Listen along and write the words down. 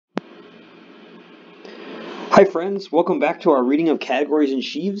Hi friends, welcome back to our reading of categories and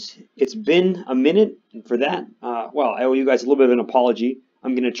sheaves. It's been a minute, and for that, well, I owe you guys a little bit of an apology.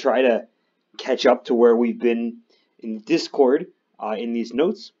 I'm going to try to catch up to where we've been in Discord in these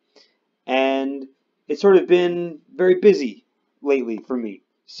notes, and it's sort of been very busy lately for me.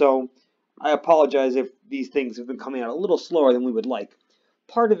 So I apologize if these things have been coming out a little slower than we would like.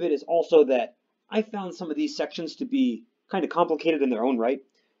 Part of it is also that I found some of these sections to be kind of complicated in their own right.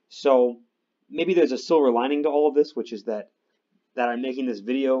 So maybe there's a silver lining to all of this, which is that I'm making this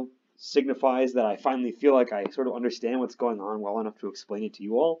video signifies that I finally feel like I sort of understand what's going on well enough to explain it to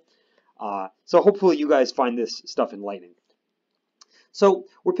you all. So hopefully you guys find this stuff enlightening. So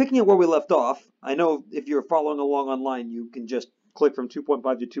we're picking up where we left off. I know if you're following along online, you can just click from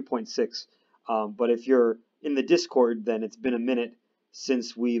 2.5 to 2.6. But if you're in the Discord, then it's been a minute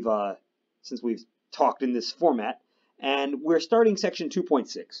since we've talked in this format, and we're starting section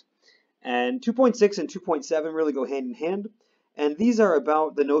 2.6. And 2.6 and 2.7 really go hand in hand, and these are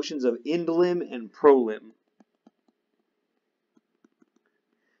about the notions of ind lim and pro lim.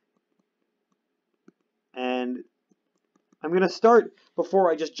 And I'm going to start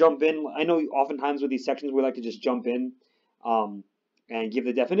before I just jump in. I know oftentimes with these sections we like to just jump in and give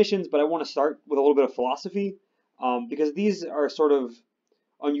the definitions, but I want to start with a little bit of philosophy because these are sort of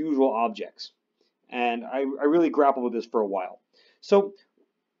unusual objects, and I really grappled with this for a while. So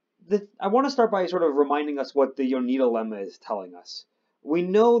I want to start by sort of reminding us what the Yoneda lemma is telling us. We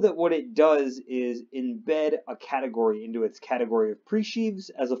know that what it does is embed a category into its category of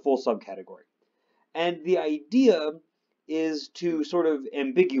pre-sheaves as a full subcategory. And the idea is to sort of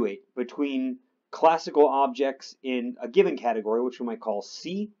ambiguate between classical objects in a given category, which we might call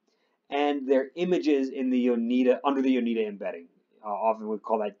C, and their images in the Yoneda, under the Yoneda embedding. Often we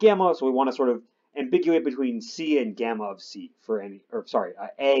call that gamma, so we want to sort of ambiguate between C and gamma of C for any, or sorry,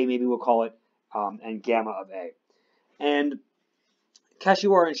 A maybe we'll call it, and gamma of A. And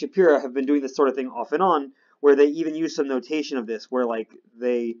Kashiwara and Shapira have been doing this sort of thing off and on, where they even use some notation of this, where like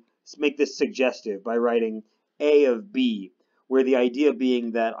they make this suggestive by writing A of B, where the idea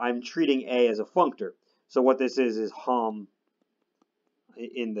being that I'm treating A as a functor. So what this is HOM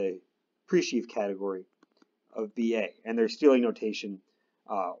in the pre-sheaf category of BA, and they're stealing notation.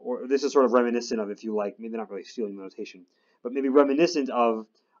 Or this is sort of reminiscent of, if you like, maybe not really stealing the notation, but maybe reminiscent of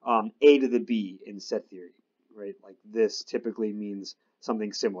A to the B in set theory, right? Like this typically means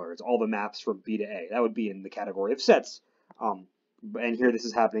something similar. It's all the maps from B to A. That would be in the category of sets. And here this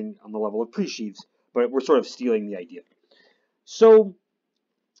is happening on the level of pre-sheaves, but we're sort of stealing the idea. So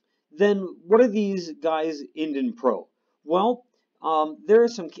then what are these guys Ind and Pro? Well, there are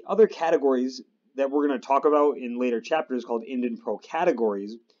some other categories that we're going to talk about in later chapters called Ind and Pro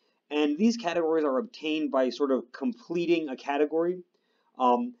categories. And these categories are obtained by sort of completing a category.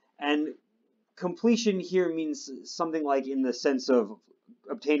 And completion here means something like in the sense of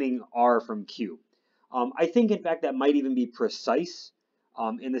obtaining R from Q. I think, in fact, that might even be precise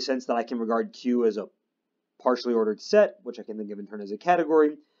in the sense that I can regard Q as a partially ordered set, which I can think of in turn as a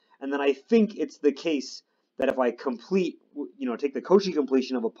category. And then I think it's the case that if I complete, take the Cauchy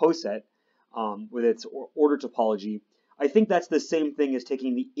completion of a poset, with its order topology, I think that's the same thing as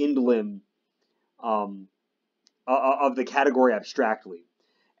taking the ind lim of the category abstractly.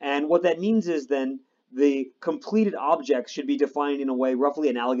 And what that means is then the completed objects should be defined in a way roughly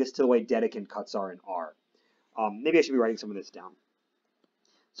analogous to the way Dedekind cuts are in R. Maybe I should be writing some of this down.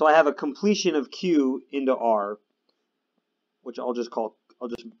 So I have a completion of Q into R, which I'll just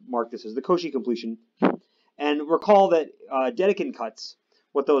mark this as the Cauchy completion. And recall that Dedekind cuts,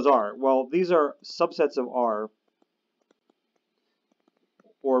 what those are. Well, these are subsets of R,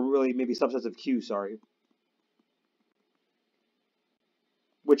 or really maybe subsets of Q, sorry,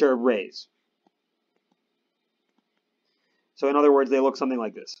 which are arrays. So in other words, they look something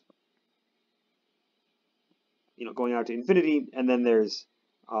like this. Going out to infinity, and then there's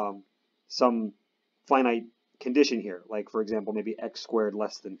some finite condition here, like for example, maybe x squared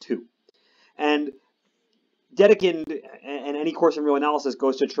less than 2. And Dedekind and any course in real analysis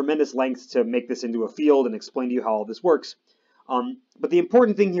goes to tremendous lengths to make this into a field and explain to you how all this works. But the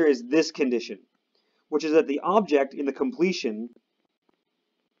important thing here is this condition, which is that the object in the completion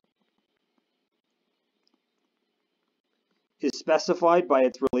is specified by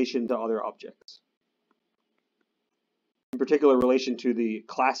its relation to other objects. In particular, relation to the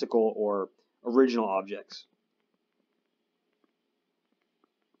classical or original objects.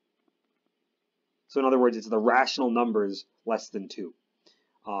 So in other words, it's the rational numbers less than 2.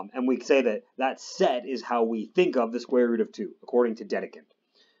 And we say that that set is how we think of the square root of 2, according to Dedekind.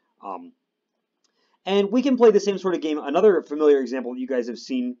 And we can play the same sort of game. Another familiar example that you guys have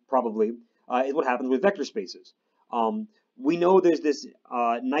seen probably is what happens with vector spaces. We know there's this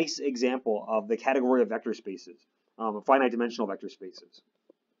nice example of the category of vector spaces, finite dimensional vector spaces.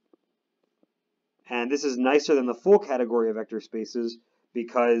 And this is nicer than the full category of vector spaces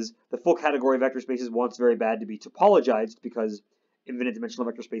because the full category of vector spaces wants very bad to be topologized because infinite dimensional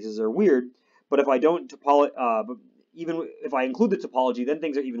vector spaces are weird. But if I don't even if I include the topology, then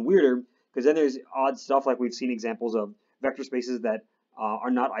things are even weirder because then there's odd stuff like we've seen examples of vector spaces that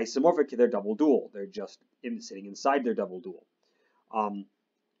are not isomorphic to their double dual. They're just sitting inside their double dual.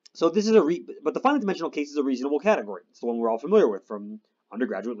 So this is but the finite dimensional case is a reasonable category. It's the one we're all familiar with from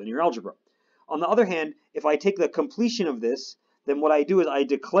undergraduate linear algebra. On the other hand, if I take the completion of this, then what I do is I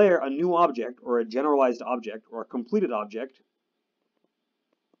declare a new object or a generalized object or a completed object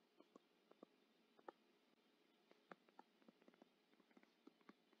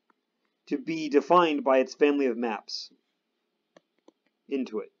to be defined by its family of maps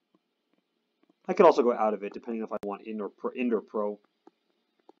into it. I could also go out of it depending if I want Ind or Pro.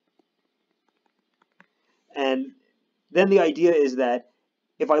 And then the idea is that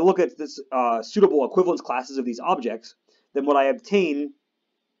if I look at this suitable equivalence classes of these objects, then what I obtain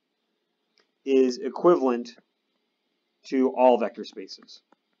is equivalent to all vector spaces.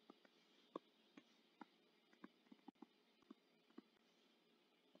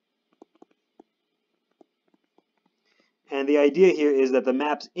 And the idea here is that the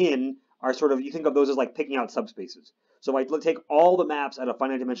maps in are sort of, you think of those as like picking out subspaces. So if I take all the maps out of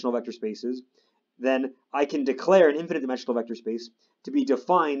finite dimensional vector spaces, then I can declare an infinite dimensional vector space to be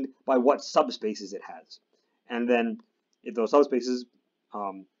defined by what subspaces it has. And then if those subspaces,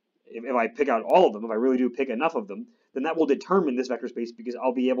 if I pick out all of them, if I really do pick enough of them, then that will determine this vector space because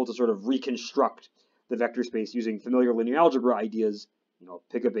I'll be able to sort of reconstruct the vector space using familiar linear algebra ideas,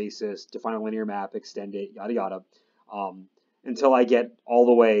 pick a basis, define a linear map, extend it, yada yada, until I get all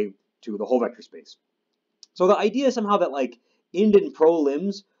the way to the whole vector space. So the idea is somehow that like Ind and Pro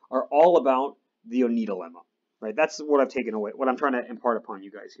limbs are all about the Yoneda lemma, right? That's what I've taken away, what I'm trying to impart upon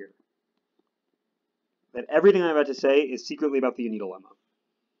you guys here. That everything I'm about to say is secretly about the Yoneda lemma.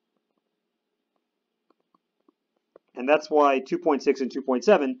 And that's why 2.6 and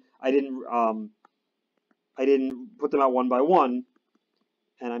 2.7, I didn't put them out one by one,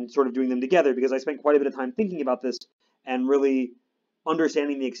 and I'm sort of doing them together because I spent quite a bit of time thinking about this and really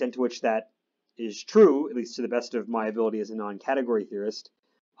understanding the extent to which that is true, at least to the best of my ability as a non-category theorist.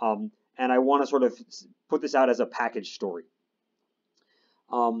 And I want to sort of put this out as a package story.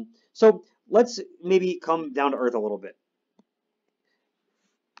 So let's maybe come down to earth a little bit.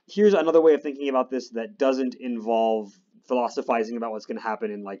 Here's another way of thinking about this that doesn't involve philosophizing about what's going to happen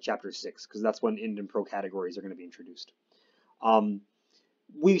in like chapter 6, because that's when Ind and Pro categories are going to be introduced.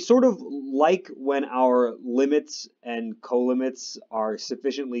 We sort of like when our limits and colimits are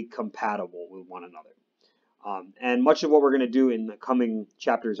sufficiently compatible with one another. And much of what we're going to do in the coming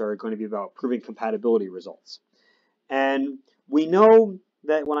chapters are going to be about proving compatibility results. And we know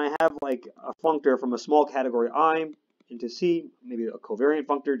that when I have like a functor from a small category I into C, maybe a covariant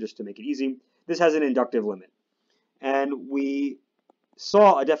functor just to make it easy, this has an inductive limit. And we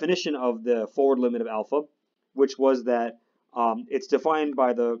saw a definition of the forward limit of alpha, which was that it's defined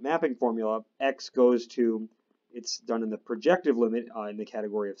by the mapping formula. X goes to, it's done in the projective limit in the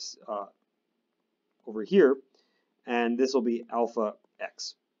category of over here, and this will be alpha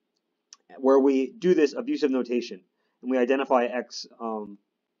x, where we do this abusive notation, and we identify x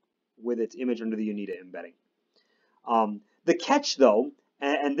with its image under the Yoneda embedding. The catch, though,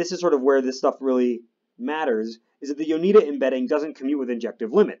 and this is sort of where this stuff really matters, is that the Yoneda embedding doesn't commute with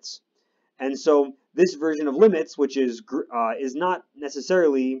injective limits. And so this version of limits, which is not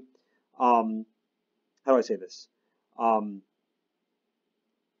necessarily, how do I say this?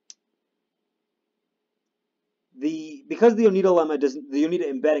 Because the Yoneda lemma the Yoneda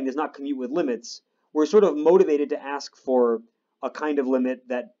embedding does not commute with limits, we're sort of motivated to ask for a kind of limit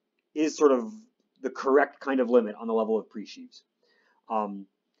that is sort of the correct kind of limit on the level of pre-sheaves.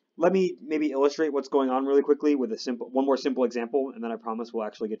 Let me maybe illustrate what's going on really quickly with one more simple example, and then I promise we'll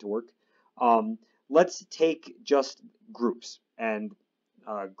actually get to work. Let's take just groups, and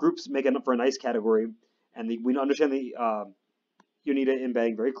groups make it up for a nice category, and we understand the Yoneda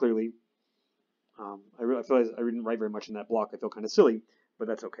embedding very clearly. I feel like I didn't write very much in that block. I feel kind of silly, but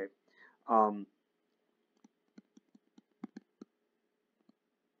that's okay.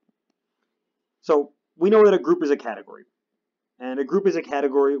 So we know that a group is a category, and a group is a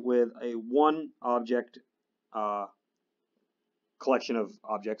category with a one object collection of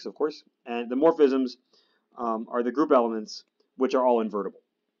objects, of course, and the morphisms are the group elements, which are all invertible.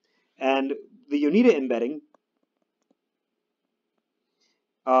 And the Yoneda embedding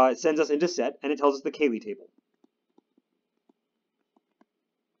it sends us into set, and it tells us the Cayley table.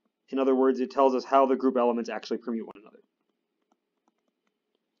 In other words, it tells us how the group elements actually permute one another.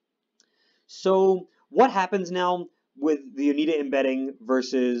 So what happens now with the Yoneda embedding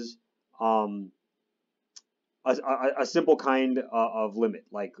versus a simple kind of limit?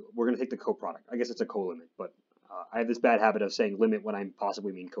 Like, we're going to take the coproduct. I guess it's a co-limit, but I have this bad habit of saying limit when I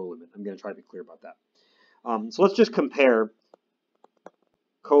possibly mean co-limit. I'm going to try to be clear about that. So let's just compare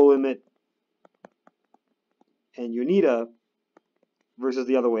co-limit and Yoneda versus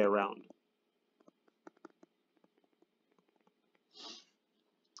the other way around.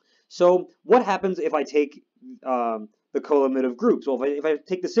 So what happens if I take the co-limit of groups? Well, if I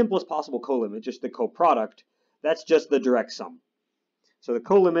take the simplest possible co-limit, just the coproduct, that's just the direct sum. So the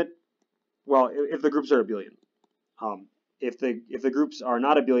co-limit, well, if the groups are abelian. If the groups are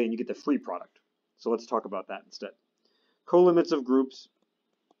not abelian, you get the free product. So let's talk about that instead. Co-limits of groups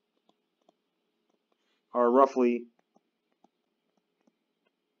are roughly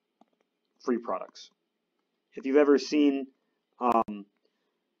free products. If you've ever seen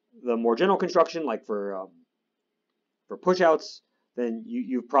the more general construction, like for pushouts, then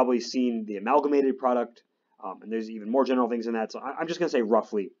you've probably seen the amalgamated product, and there's even more general things in that. So I'm just going to say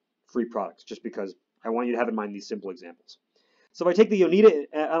roughly free products, just because I want you to have in mind these simple examples. So if I take the Yoneda,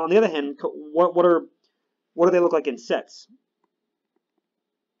 on the other hand, what do they look like in sets?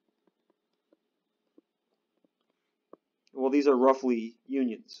 Well, these are roughly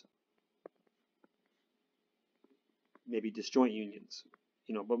unions, maybe disjoint unions,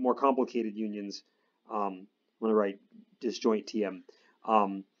 but more complicated unions. When I write disjoint TM,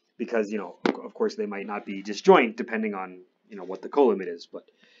 because of course they might not be disjoint depending on what the colimit is. But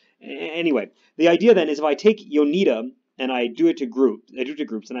anyway, the idea then is if I take Yoneda and I do it to groups,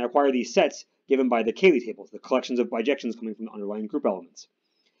 and I acquire these sets given by the Cayley tables, the collections of bijections coming from the underlying group elements.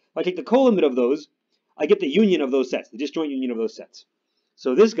 If I take the colimit of those, I get the union of those sets, the disjoint union of those sets.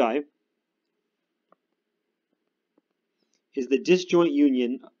 So this guy is the disjoint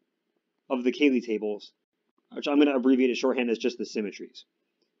union of the Cayley tables, which I'm going to abbreviate as shorthand as just the symmetries.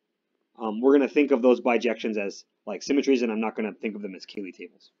 We're going to think of those bijections as like symmetries, and I'm not going to think of them as Cayley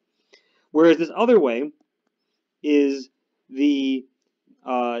tables. Whereas this other way is the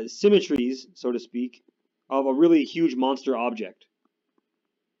symmetries, so to speak, of a really huge monster object.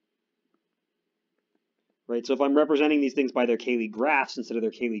 Right? So if I'm representing these things by their Cayley graphs instead of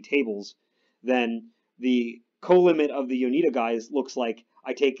their Cayley tables, then the colimit of the Yoneda guys looks like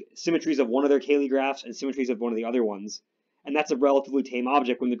I take symmetries of one of their Cayley graphs and symmetries of one of the other ones, and that's a relatively tame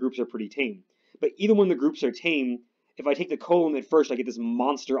object when the groups are pretty tame. But even when the groups are tame, if I take the colimit first, I get this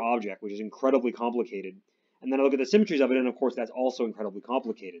monster object, which is incredibly complicated. And then I look at the symmetries of it, and of course that's also incredibly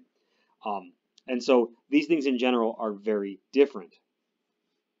complicated. And so these things in general are very different.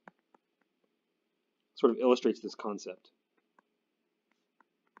 Sort of illustrates this concept.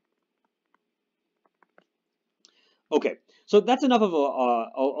 Okay, so that's enough of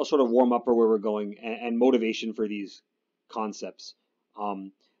a sort of warm-up for where we're going and motivation for these concepts.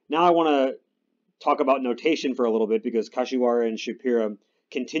 Now I want to talk about notation for a little bit, because Kashiwara and Shapira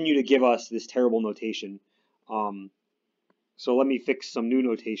continue to give us this terrible notation. So let me fix some new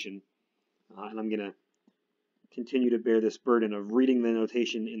notation, and I'm going to continue to bear this burden of reading the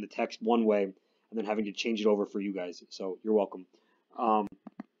notation in the text one way and then having to change it over for you guys. So you're welcome.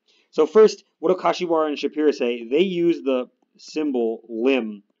 So first, what do Kashiwara and Shapira say? They use the symbol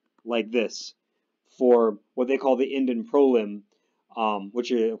lim like this for what they call the Ind and Pro lim,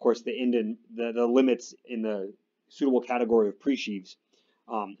 which are, of course, the limits in the suitable category of pre-sheaves,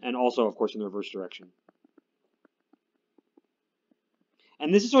 and also, of course, in the reverse direction.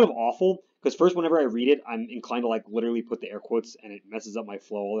 And this is sort of awful, because first, whenever I read it, I'm inclined to like literally put the air quotes, and it messes up my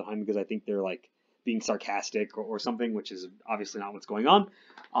flow all the time because I think they're like being sarcastic or something, which is obviously not what's going on.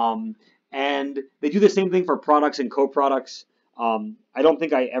 And they do the same thing for products and co-products. I don't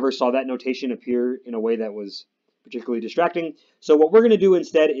think I ever saw that notation appear in a way that was particularly distracting. So what we're going to do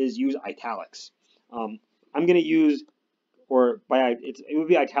instead is use italics. I'm going to use, it would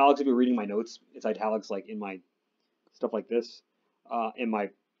be italics if you're reading my notes. It's italics like in my stuff like this, in my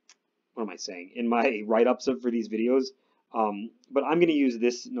write-ups for these videos. But I'm going to use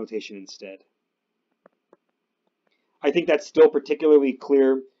this notation instead. I think that's still particularly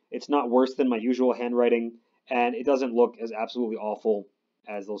clear. It's not worse than my usual handwriting, and it doesn't look as absolutely awful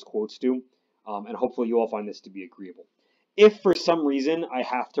as those quotes do. And hopefully you all find this to be agreeable. If for some reason I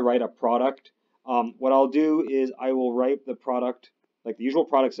have to write a product, what I'll do is I will write the product, like the usual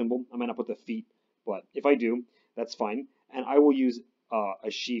product symbol. I might not put the feet, but if I do, that's fine. And I will use a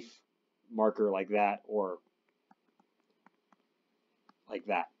sheaf marker like that, or like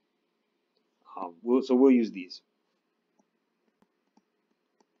that. So we'll use these.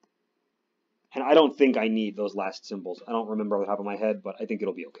 And I don't think I need those last symbols. I don't remember off the top of my head, but I think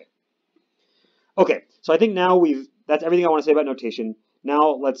it'll be okay. Okay, so I think now that's everything I want to say about notation.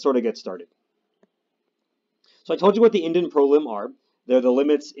 Now let's sort of get started. So I told you what the Ind and Pro lim are. They're the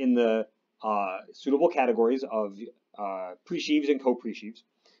limits in the suitable categories of pre-sheaves and co-pre-sheaves.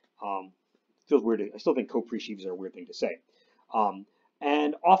 Feels weird. I still think co-pre-sheaves are a weird thing to say.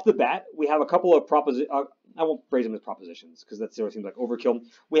 And off the bat, we have a couple of I won't phrase them as propositions because that sort of seems like overkill.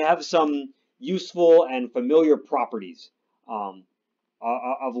 We have some useful and familiar properties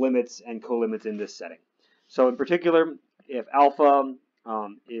of limits and co-limits in this setting. So in particular, if alpha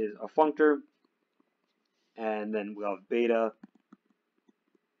is a functor, and then we'll have beta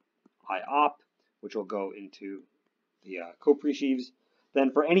I op, which will go into the co-pre-sheaves.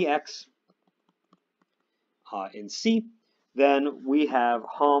 Then for any x in C, then we have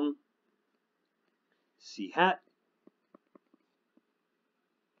hum C hat.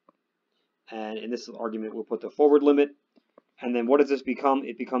 And in this argument, we'll put the forward limit. And then what does this become?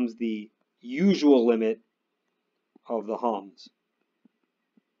 It becomes the usual limit of the hums.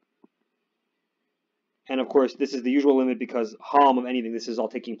 And of course, this is the usual limit because hum of anything, this is all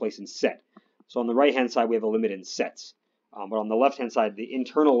taking place in set. So on the right-hand side, we have a limit in sets. But on the left-hand side, the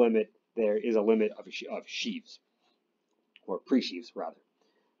internal limit there is a limit of sheaves, or pre-sheaves, rather.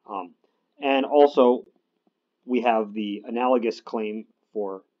 And also, we have the analogous claim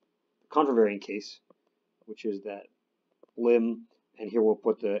for the contravariant case, which is that lim, and here we'll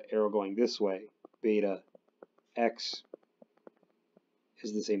put the arrow going this way, beta x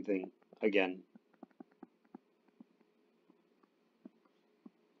is the same thing again.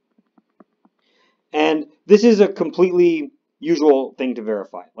 And this is a completely usual thing to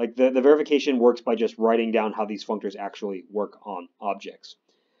verify. Like the verification works by just writing down how these functors actually work on objects.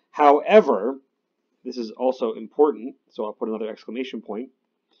 However, this is also important, so I'll put another exclamation point.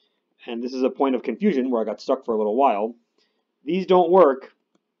 And this is a point of confusion where I got stuck for a little while. These don't work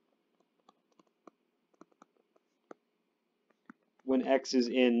when x is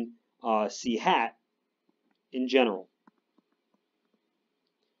in C hat in general.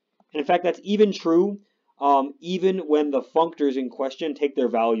 And in fact, that's even true even when the functors in question take their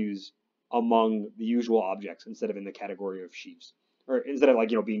values among the usual objects instead of in the category of sheaves, or instead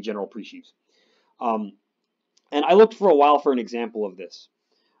of being general pre-sheaves. And I looked for a while for an example of this.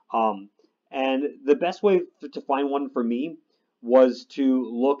 And the best way to find one for me was to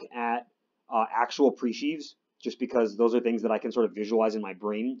look at actual pre-sheaves, just because those are things that I can sort of visualize in my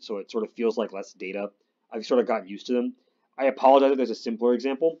brain, so it sort of feels like less data. I've sort of gotten used to them. I apologize if there's a simpler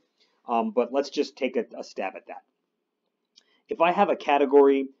example, but let's just take a stab at that. If I have a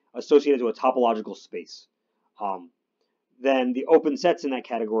category associated to a topological space, then the open sets in that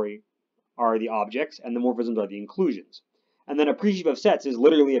category are the objects, and the morphisms are the inclusions. And then a pre-sheaf of sets is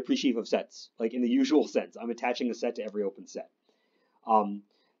literally a pre-sheaf of sets, like in the usual sense. I'm attaching a set to every open set.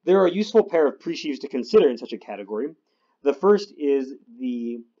 There are a useful pair of pre-sheaves to consider in such a category. The first is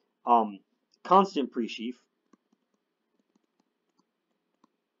the constant pre-sheaf,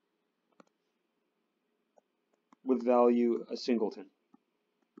 with value a singleton.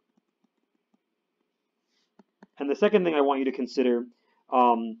 And the second thing I want you to consider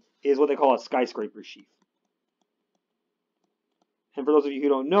is what they call a skyscraper sheaf. And for those of you who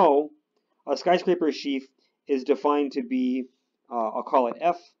don't know, a skyscraper sheaf is defined to be, I'll call it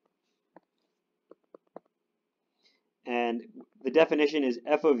F. And the definition is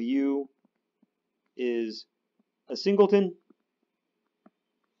F of U is a singleton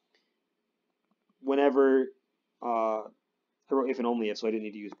whenever, I wrote if and only if, so I didn't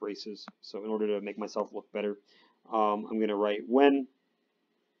need to use braces. So in order to make myself look better, I'm going to write when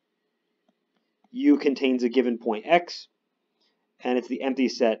U contains a given point X, and it's the empty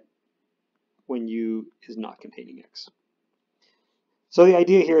set when U is not containing X. So the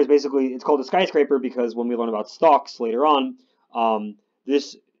idea here is basically, it's called a skyscraper because when we learn about stalks later on,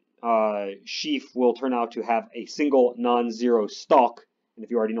 this sheaf will turn out to have a single non-zero stalk. And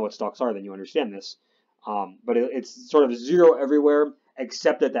if you already know what stalks are, then you understand this. But it's sort of zero everywhere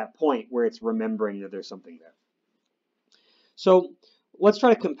except at that point where it's remembering that there's something there. So let's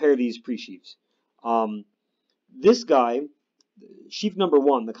try to compare these pre-sheaves. This guy, sheaf number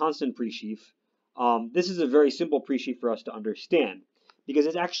 1, the constant pre-sheaf, this is a very simple pre-sheaf for us to understand because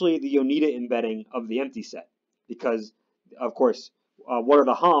it's actually the Yoneda embedding of the empty set. Because, of course, what are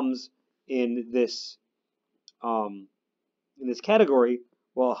the hums in this category?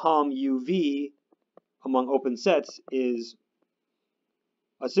 Well, hum UV among open sets is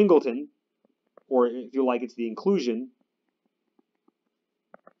a singleton, or if you like, it's the inclusion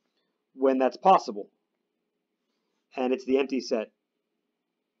when that's possible. And it's the empty set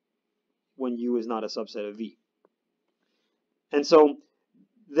when U is not a subset of V. And so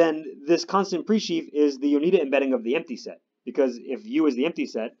then this constant pre-sheaf is the Yoneda embedding of the empty set. Because if U is the empty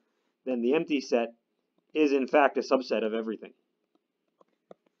set, then the empty set is in fact a subset of everything.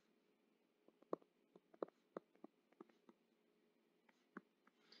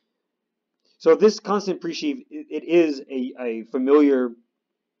 So this constant pre-sheaf, it is a familiar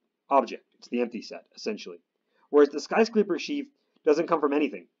object. It's the empty set, essentially. Whereas the skyscraper sheaf doesn't come from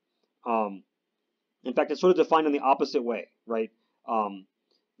anything. In fact, it's sort of defined in the opposite way, right?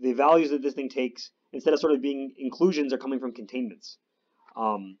 The values that this thing takes, instead of sort of being inclusions, are coming from containments.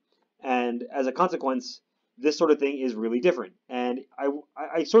 And as a consequence, this sort of thing is really different. And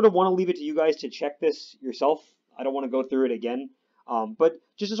I sort of want to leave it to you guys to check this yourself. I don't want to go through it again. But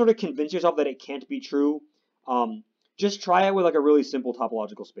just to sort of convince yourself that it can't be true, just try it with like a really simple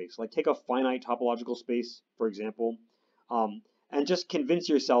topological space. Like take a finite topological space, for example, and just convince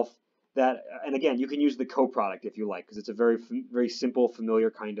yourself that, and again, you can use the coproduct if you like, because it's a very simple, familiar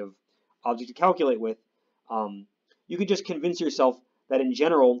kind of object to calculate with. You can just convince yourself that in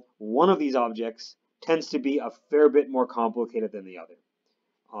general, one of these objects tends to be a fair bit more complicated than the other.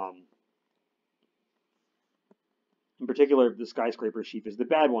 In particular, the skyscraper sheaf is the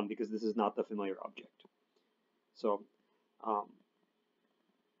bad one because this is not the familiar object. So I'm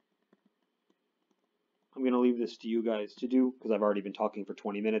going to leave this to you guys to do because I've already been talking for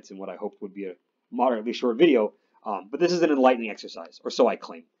 20 minutes in what I hoped would be a moderately short video. But this is an enlightening exercise, or so I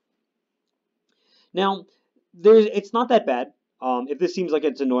claim. Now, it's not that bad. If this seems like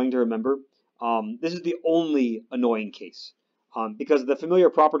it's annoying to remember, this is the only annoying case because the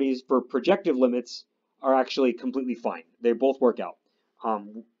familiar properties for projective limits are actually completely fine. They both work out.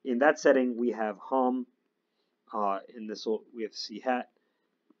 In that setting, we have hom. In this, we have c hat.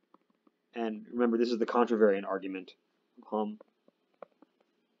 And remember, this is the contravariant argument. Hom.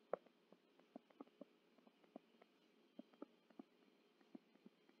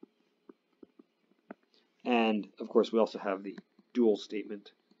 And, of course, we also have the dual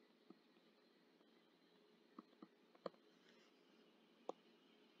statement.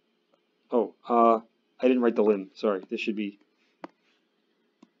 Oh, I didn't write the lim. Sorry, this should be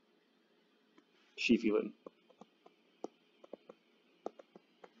sheaf-y lim.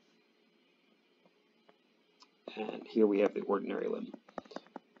 And here we have the ordinary lim.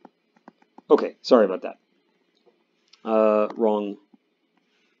 Okay, sorry about that. Wrong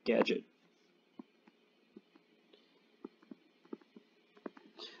gadget.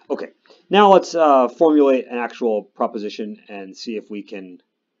 Okay, now let's formulate an actual proposition and see if we can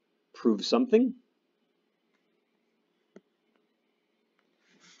prove something.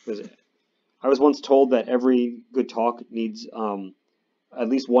 I was once told that every good talk needs at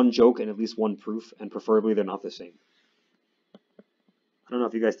least one joke and at least one proof, and preferably they're not the same. I don't know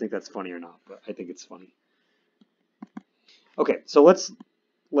if you guys think that's funny or not, but I think it's funny. Okay, so let's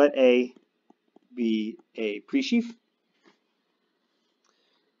let A be a pre-sheaf.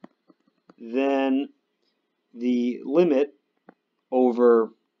 Then the limit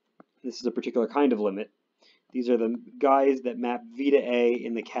over, this is a particular kind of limit, these are the guys that map V to A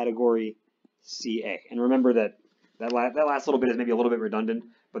in the category CA. And remember that last little bit is maybe a little bit redundant,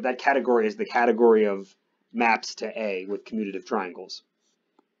 but that category is the category of maps to A with commutative triangles.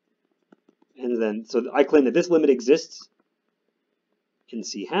 And then, so I claim that this limit exists in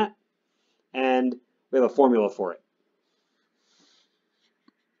C hat, and we have a formula for it.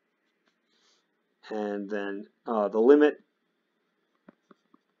 And then the limit,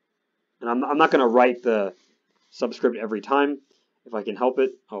 and I'm not going to write the subscript every time if I can help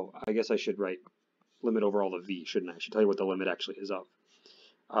it. Oh, I guess I should write limit over all of V, shouldn't I? I should tell you what the limit actually is of.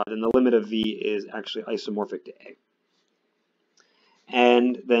 Then the limit of V is actually isomorphic to A.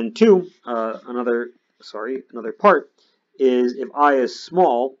 And then two, another part is if I is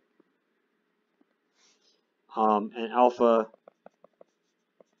small and alpha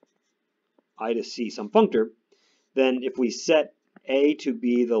I to C some functor, then if we set A to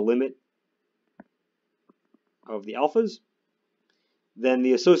be the limit of the alphas, then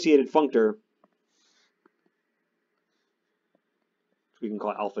the associated functor, which we can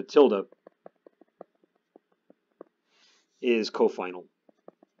call alpha tilde, is cofinal.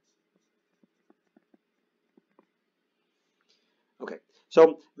 Okay,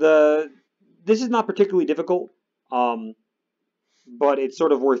 so this is not particularly difficult, but it's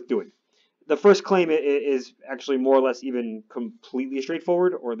sort of worth doing. The first claim is actually more or less even completely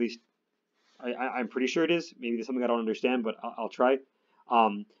straightforward, or at least I'm pretty sure it is. Maybe there's something I don't understand, but I'll try.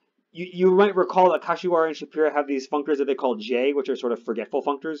 You might recall that Kashiwara and Shapira have these functors that they call J, which are sort of forgetful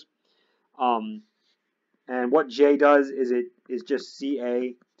functors. And what J does is it is just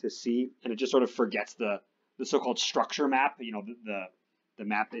CA to C, and it just sort of forgets the so-called structure map, the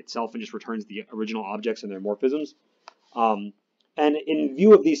map itself, and just returns the original objects and their morphisms. And in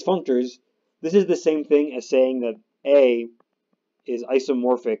view of these functors, this is the same thing as saying that A is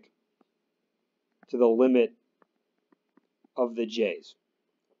isomorphic to the limit of the J's,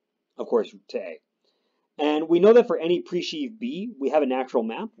 of course, to A. And we know that for any pre-sheaf B, we have a natural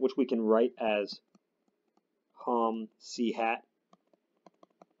map, which we can write as C hat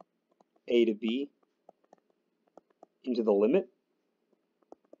A to B into the limit.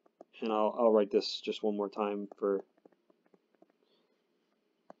 And I'll write this just one more time for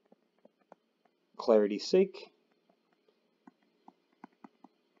clarity's sake,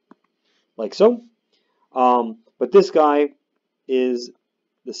 like so. But this guy is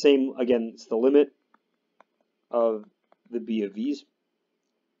the same, again, it's the limit of the B of V's.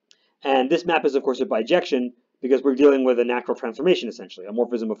 And this map is, of course, a bijection because we're dealing with a natural transformation, essentially, a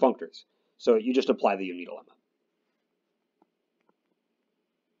morphism of functors. So you just apply the Yoneda lemma.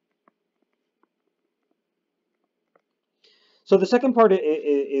 So the second part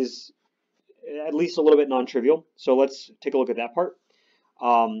is at least a little bit non-trivial. So let's take a look at that part.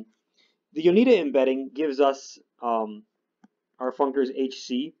 The Yoneda embedding gives us our functors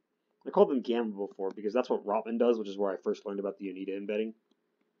HC. I called them gamma before because that's what Rotman does, which is where I first learned about the Yoneda embedding.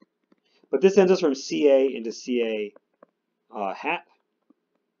 But this sends us from CA into CA hat.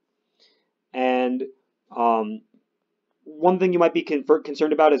 And one thing you might be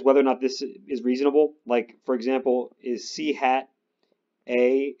concerned about is whether or not this is reasonable. Like, for example, is C hat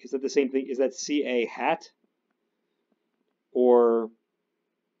A, is that the same thing? Is that CA hat? Or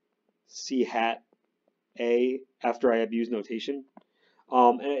C hat A after I have used notation?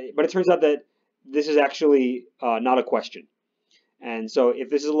 But it turns out that this is actually not a question. And so if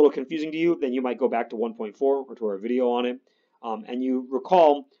this is a little confusing to you, then you might go back to 1.4 or to our video on it. And you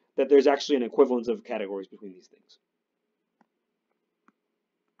recall that there's actually an equivalence of categories between these things.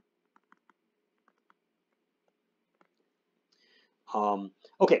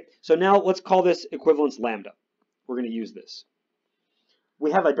 Okay, so now let's call this equivalence lambda. We're going to use this.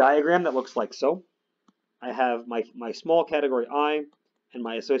 We have a diagram that looks like so. I have my small category I and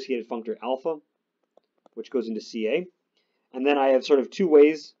my associated functor alpha, which goes into CA. And then I have sort of two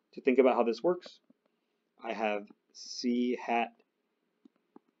ways to think about how this works. I have C hat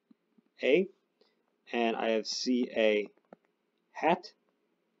A, and I have CA hat.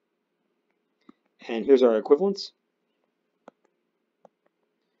 And here's our equivalence.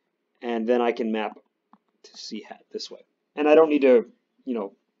 And then I can map to C hat this way. And I don't need to,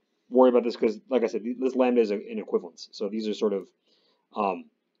 worry about this because, like I said, this lambda is an equivalence. So these are sort of,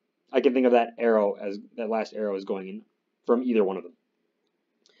 I can think of that arrow as, that last arrow is going in from either one of them.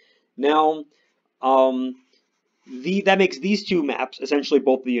 Now, that makes these two maps essentially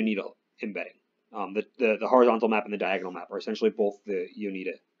both the Yoneda embedding. The horizontal map and the diagonal map are essentially both the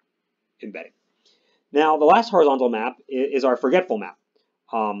Yoneda embedding. Now, the last horizontal map is our forgetful map.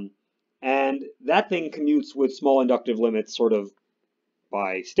 And that thing commutes with small inductive limits sort of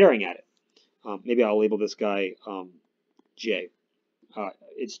by staring at it. Maybe I'll label this guy J.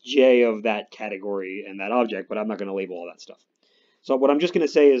 It's J of that category and that object, but I'm not going to label all that stuff. So what I'm just going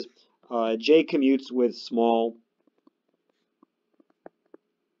to say is J commutes with small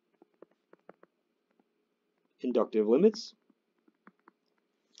inductive limits.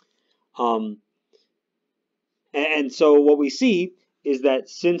 And so what we see is that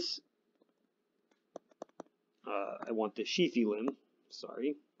since I want the sheaf-y limb,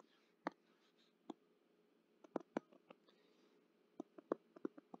 sorry.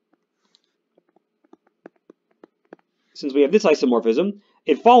 Since we have this isomorphism,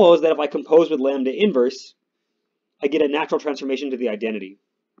 it follows that if I compose with lambda inverse, I get a natural transformation to the identity.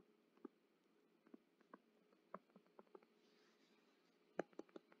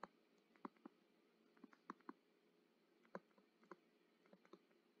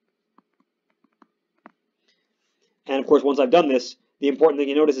 And of course, once I've done this, the important thing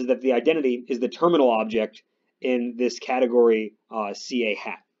you notice is that the identity is the terminal object in this category CA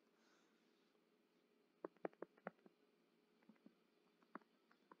hat.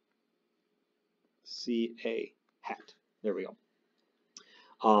 CA hat. There we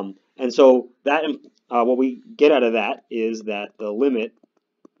go. And so that what we get out of that is that the limit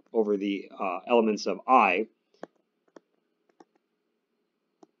over the elements of I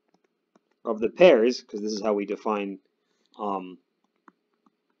of the pairs, because this is how we define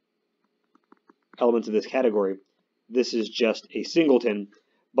elements of this category, this is just a singleton,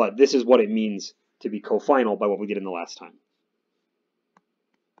 but this is what it means to be cofinal by what we did in the last time.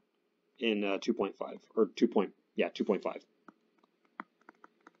 in 2.5 or 2.5.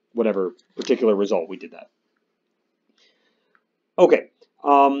 Whatever particular result we did that. Okay,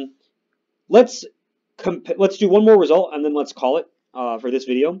 let's do one more result and then let's call it for this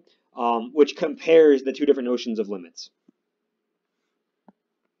video, which compares the two different notions of limits.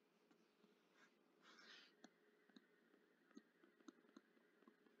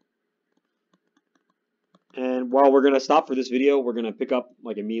 And while we're going to stop for this video, we're going to pick up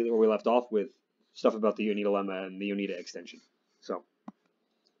like immediately where we left off with stuff about the Yoneda lemma and the Yoneda extension.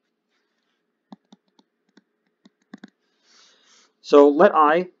 So let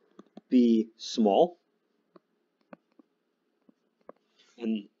I be small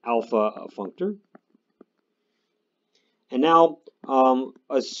and alpha a functor. And now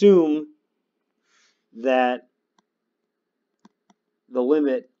assume that the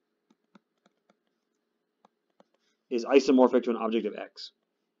limit is isomorphic to an object of x.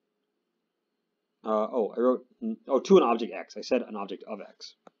 To an object x. I said an object of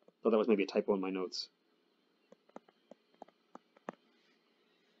x. Thought that was maybe a typo in my notes.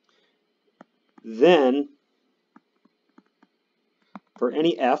 Then, for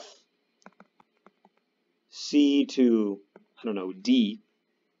any f, c to, I don't know, d,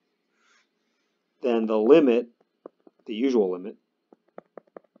 then the limit, the usual limit,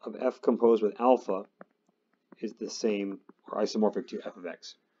 of f composed with alpha is the same or isomorphic to f of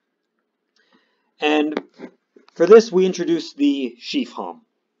x. And for this, we introduce the sheaf hom.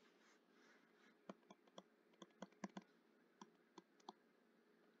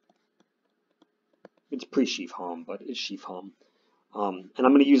 It's pre-sheaf hom, but it's sheaf hom. And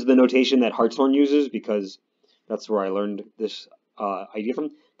I'm going to use the notation that Hartshorne uses because that's where I learned this idea from.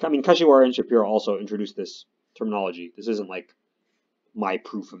 I mean, Kashiwara and Shapiro also introduced this terminology. This isn't like my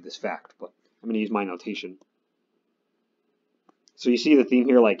proof of this fact, but I'm going to use my notation. So you see the theme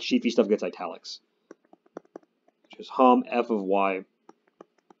here, like sheafy stuff gets italics. Which is hom f of y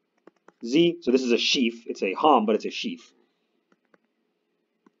z. So this is a sheaf. It's a hom, but it's a sheaf.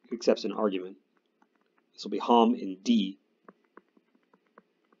 It accepts an argument. This will be hom in d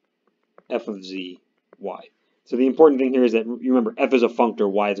f of z y. So the important thing here is that you remember f is a functor,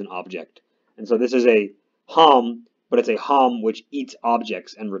 y is an object. And so this is a hom, but it's a hom which eats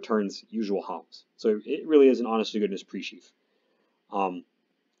objects and returns usual homs. So it really is an honest-to-goodness pre-sheaf.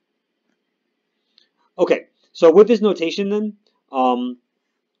 Okay, so with this notation then,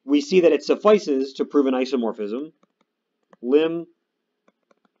 we see that it suffices to prove an isomorphism. Lim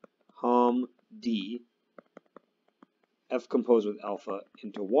hom d f composed with alpha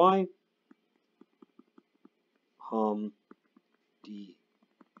into y, hom d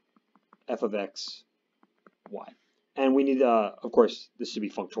f of x y. And we need, of course, this should be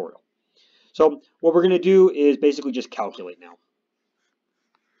functorial. So what we're going to do is basically just calculate now.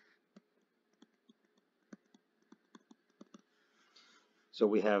 So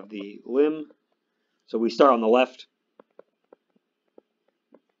we have the lim. So we start on the left.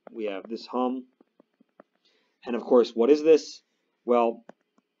 We have this hom. And of course, what is this? Well,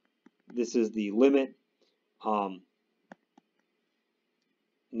 this is the limit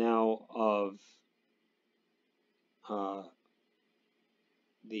now of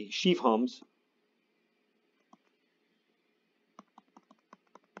the sheaf homs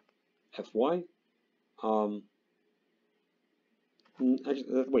fy.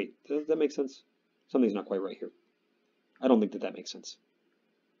 Wait, does that make sense? Something's not quite right here. I don't think that makes sense.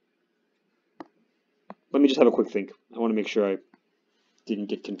 Let me just have a quick think. I want to make sure I didn't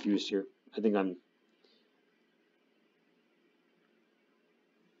get confused here. I think I'm...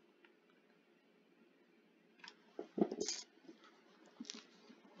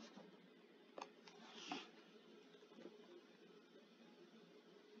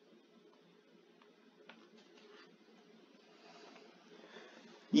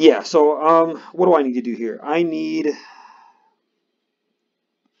 Yeah, so what do I need to do here? I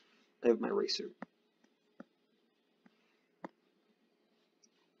have my eraser.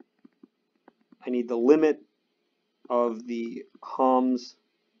 I need the limit of the homs.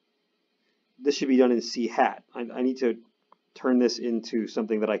 This should be done in C hat. I need to turn this into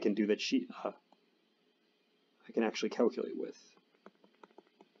something that I can do that I can actually calculate with.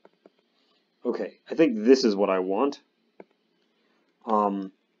 Okay, I think this is what I want.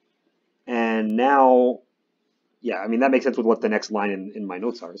 And now, yeah, I mean, that makes sense with what the next line in my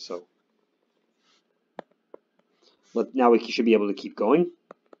notes are, so. But now we should be able to keep going.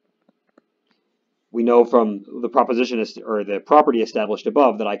 We know from the proposition, or the property established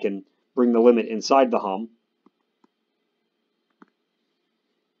above, that I can bring the limit inside the hom.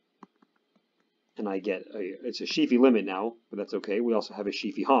 And I get, it's a sheafy limit now, but that's okay. We also have a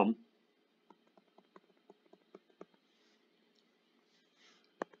sheafy hom.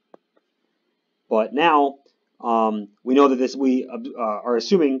 But now we know that this we are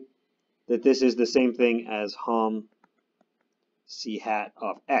assuming that this is the same thing as hom c hat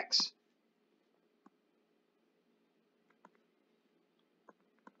of x.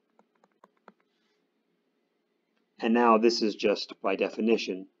 And now this is just, by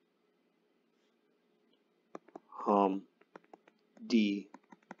definition, hom d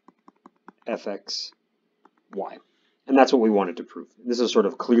fx y. And that's what we wanted to prove. This is sort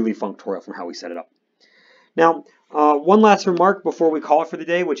of clearly functorial from how we set it up. Now, one last remark before we call it for the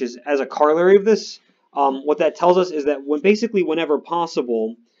day, which is as a corollary of this, what that tells us is that basically whenever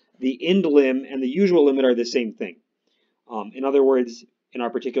possible, the ind lim and the usual limit are the same thing. In other words, in our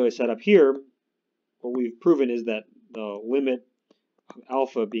particular setup here, what we've proven is that the limit of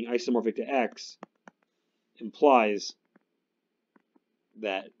alpha being isomorphic to x implies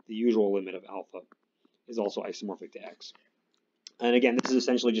that the usual limit of alpha is also isomorphic to x. And again, this is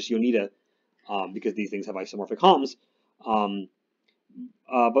essentially just Yoneda because these things have isomorphic homs. But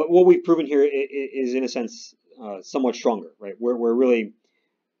what we've proven here is in a sense somewhat stronger, right? We're really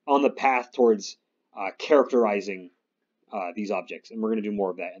on the path towards characterizing these objects, and we're going to do more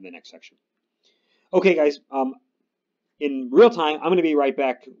of that in the next section. Okay, guys, in real time, I'm going to be right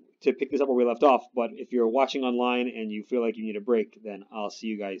back to pick this up where we left off, but if you're watching online and you feel like you need a break, then I'll see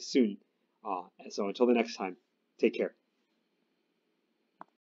you guys soon. So until the next time, take care.